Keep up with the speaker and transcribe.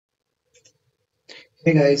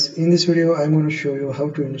Hey guys, in this video I'm going to show you how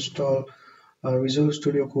to install Visual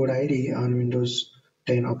Studio Code ID on Windows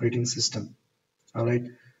 10 operating system. Alright,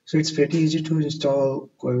 so it's pretty easy to install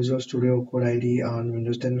Visual Studio Code ID on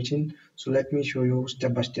Windows 10 machine. So let me show you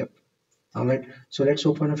step by step. Alright, so let's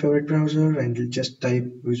open a favorite browser and just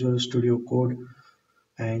type Visual Studio Code,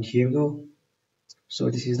 and here we go. So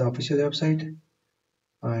this is the official website,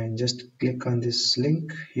 and just click on this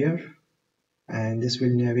link here, and this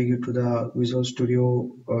will navigate you to the Visual Studio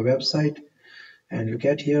website. And look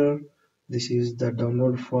at here, this is the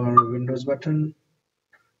download for Windows button,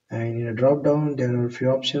 and in a drop down there are a few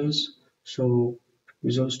options. So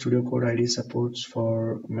Visual Studio Code ID supports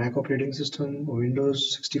for Mac operating system,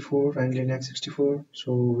 Windows 64 and Linux 64.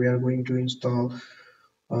 So we are going to install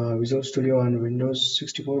Visual Studio on Windows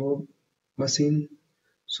 64 machine.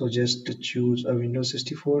 So just choose a Windows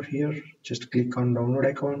 64 here, just click on download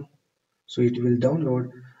icon. So it will download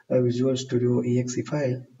a Visual Studio exe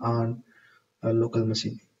file on a local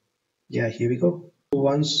machine. Yeah, here we go. So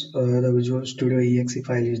once the Visual Studio exe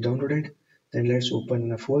file is downloaded, then let's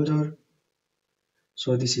open a folder.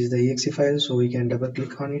 So this is the exe file, so we can double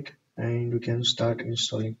click on it and we can start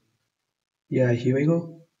installing. Yeah, here we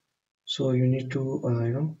go. So you need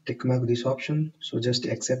to tick mark this option. So just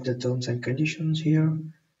accept the terms and conditions here.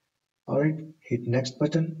 Alright, hit next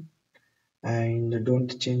button, and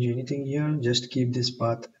don't change anything here. Just keep this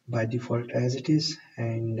path by default as it is,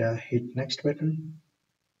 and hit next button.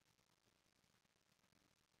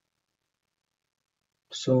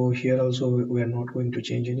 So here also we are not going to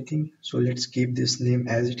change anything, so let's keep this name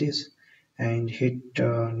as it is and hit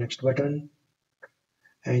next button.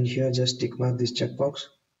 And here just tick mark this checkbox,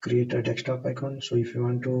 create a desktop icon. So if you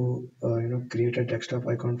want to create a desktop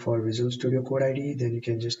icon for Visual Studio Code ID, then you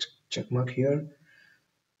can just check mark here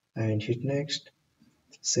and hit next,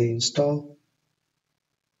 say install.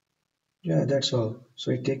 Yeah, that's all.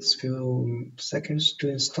 So it takes few seconds to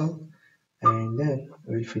install, and then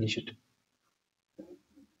we'll finish it.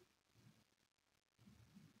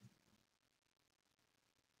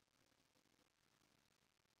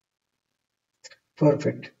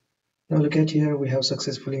 Perfect. Now look at here, we have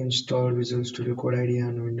successfully installed Visual Studio Code ID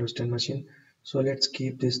on Windows 10 machine. So let's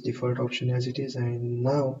keep this default option as it is, and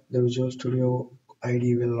now the Visual Studio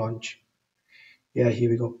ID will launch. Yeah,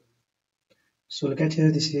 here we go. So look at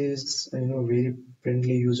here, this is very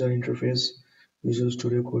friendly user interface Visual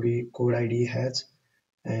Studio Code ID has,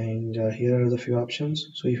 and here are the few options.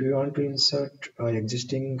 So if you want to insert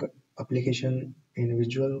existing application in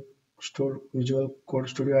Visual Code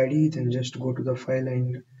Studio ID, then just go to the file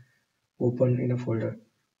and open in a folder.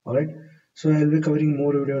 Alright, so I'll be covering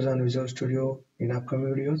more videos on Visual Studio in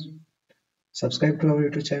upcoming videos. Subscribe to our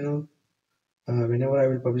YouTube channel. Whenever I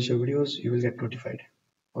will publish your videos, you will get notified.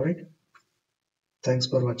 Alright, thanks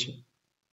for watching.